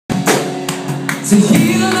to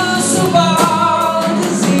heal us of our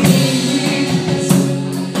disease.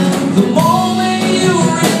 The moment you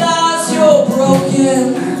realize you're broken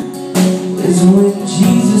is when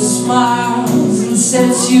Jesus smiles and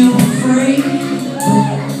sets you free.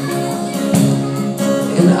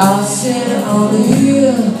 And I said, I'm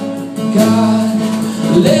here, God,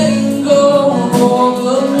 letting go of all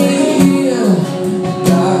of me.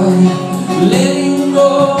 God, letting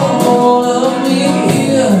go of all of me.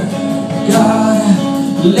 God,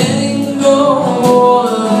 letting go of all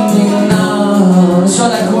of me now. Let's try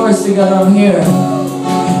that chorus together. I'm here.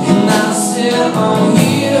 And I said, I'm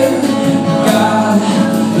here, God,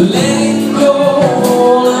 letting go of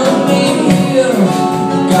all of me.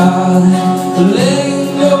 God,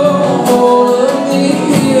 letting go of all of me.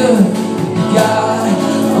 God,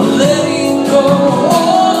 I'm letting go of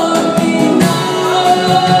all of me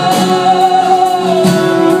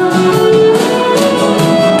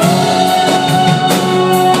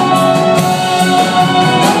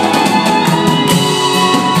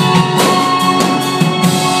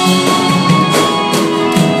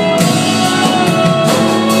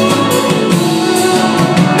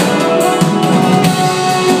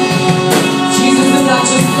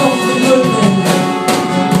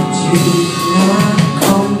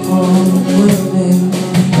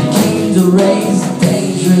raise a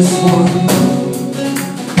dangerous one.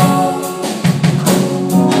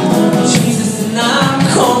 Jesus did not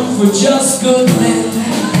come for just good men.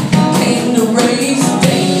 He came to raise a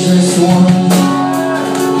dangerous one.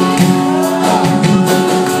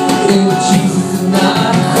 Jesus did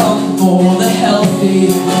not come for the healthy.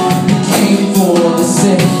 He came for the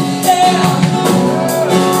sick.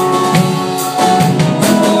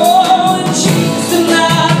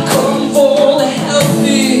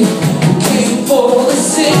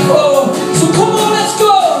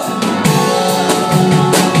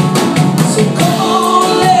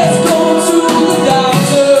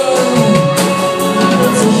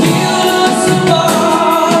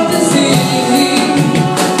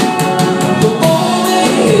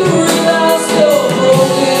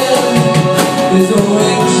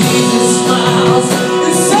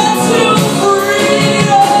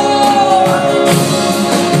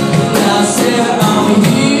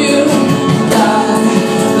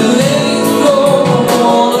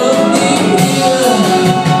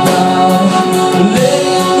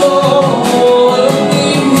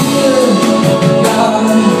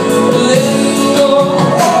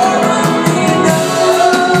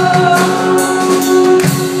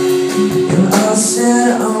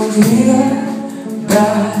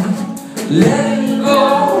 Letting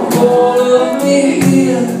go of all of me,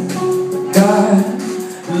 God.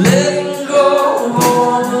 Letting go of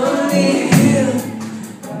all of me,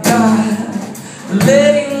 God.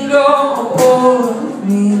 Letting go of all of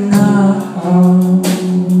me now.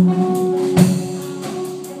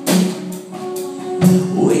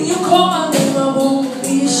 When you call my name, I won't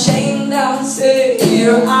be ashamed. I'll say,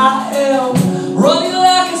 here I am, running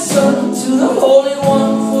like a son to the Holy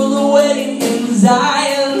One for the wedding in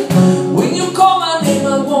Zion. When you call my name,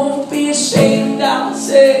 I won't be ashamed. I'll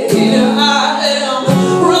say, here I am,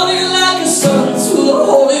 running like a son to the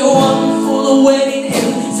Holy One for the wedding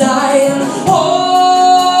in Zion. Oh,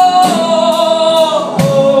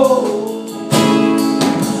 oh,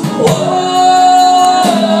 oh, oh,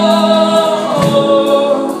 oh,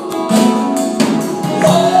 oh.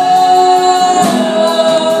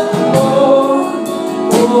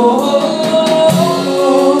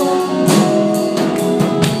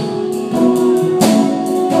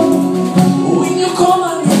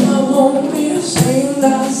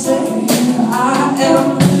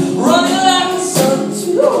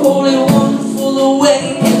 Holy One for the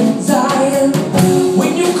wedding in Zion.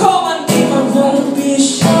 When you call my name, I won't be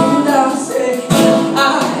ashamed. I'll say, here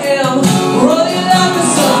I am, running like a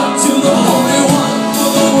son to the Holy One for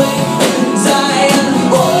the wedding in Zion.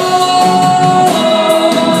 Oh,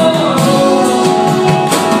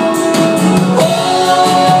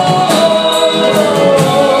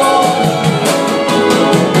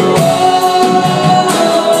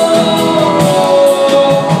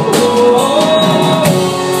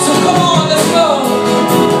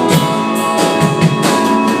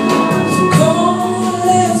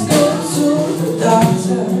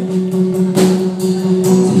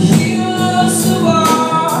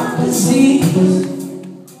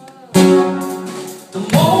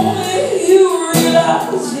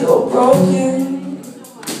 you're broken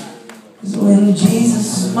is when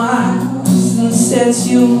Jesus smiles and sets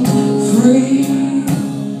you free.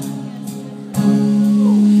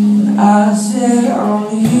 And I said, I'm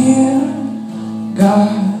here,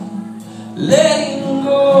 God, letting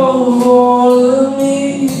go of all of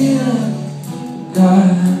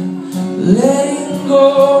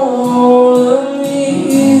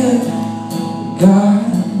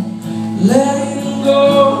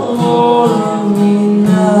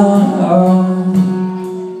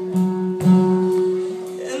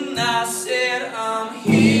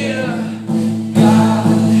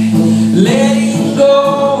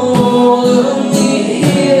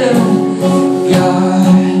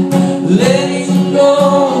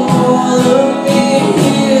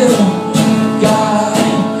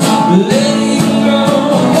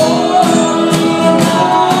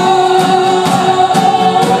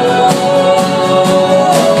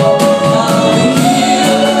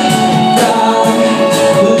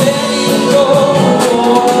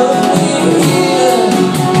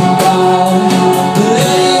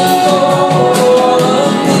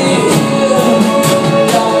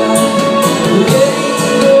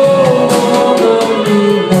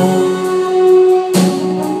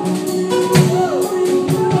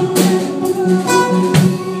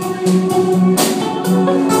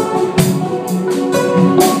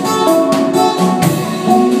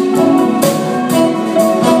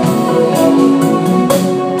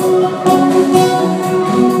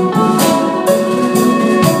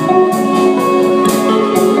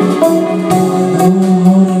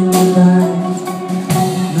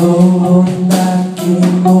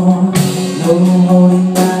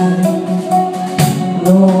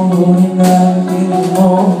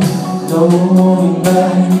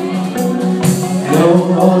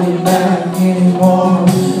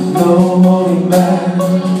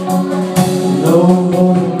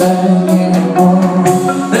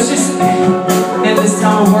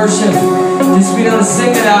So we don't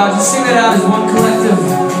sing it out, just sing it out as one collective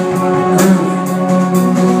group.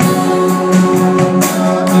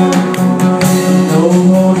 No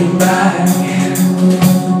holding back,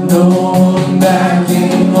 no holding back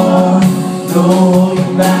anymore. No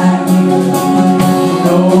holding back,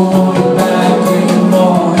 no holding back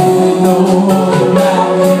anymore. No holding back,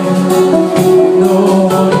 no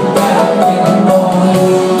holding back anymore. No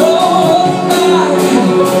holding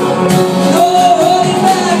back, no holding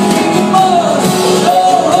back anymore. No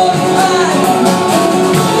holding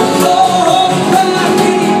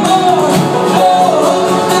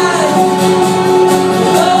back,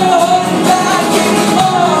 no holding back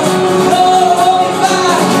anymore. No holding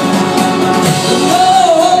back, no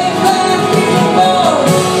holding back anymore.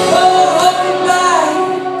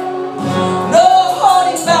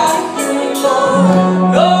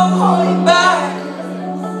 No holding back.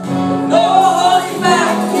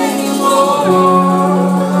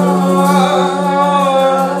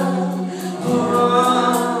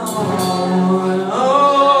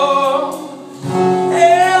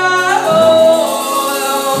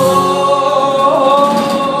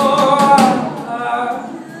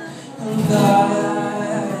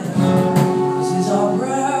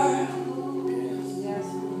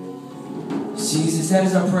 Jesus, that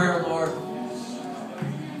is our prayer, Lord.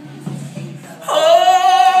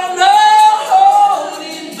 Oh, no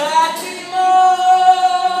holding back anymore.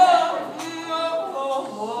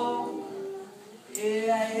 Oh,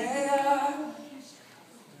 yeah, yeah.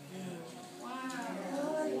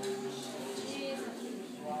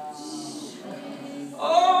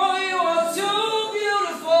 Oh, you are too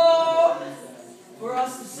beautiful for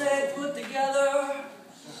us to say put together.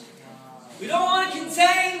 We don't want to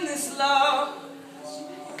contain this love.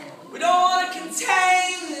 We don't want to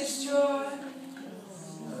contain this joy.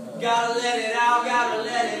 Gotta let it out, gotta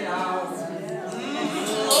let it out.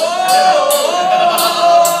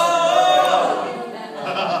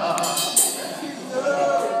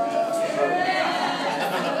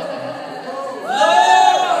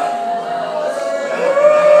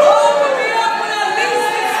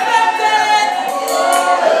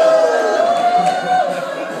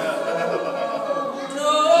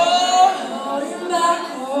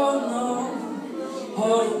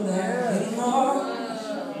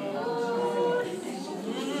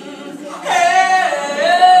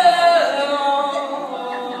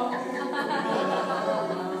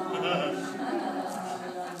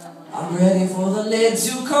 I'm ready for the lid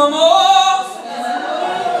to come off,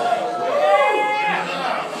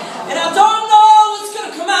 and I don't know what's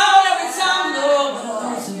gonna come out every time, Lord, but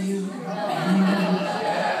thoughts of you.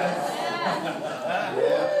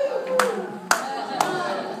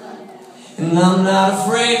 And I'm not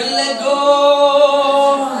afraid to let go,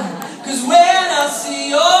 'cause when I see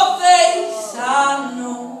your face, I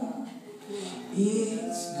know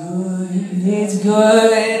it's good, it's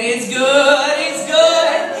good, it's good, it's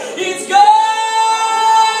good. It's good.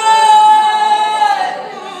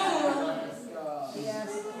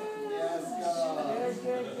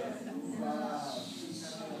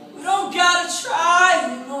 We don't gotta try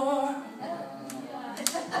anymore.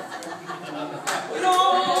 We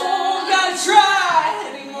don't gotta try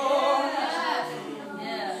anymore.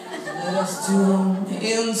 Let us tune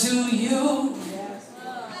into you,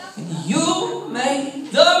 and you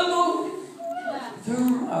make the move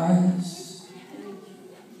through us.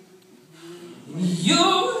 You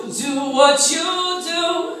do what you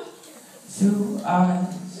do through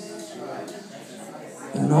us.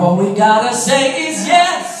 And all we gotta say is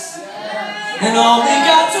yes. And all we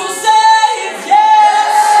got to say is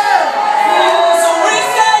yes. So we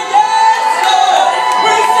say yes, Lord.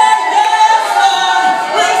 We say yes, Lord.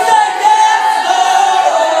 We say yes, Lord.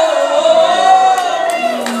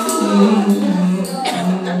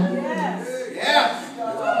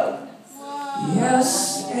 Yes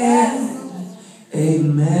and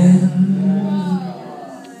amen.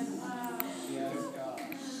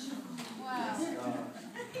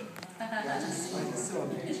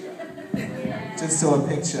 Just saw a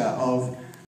picture of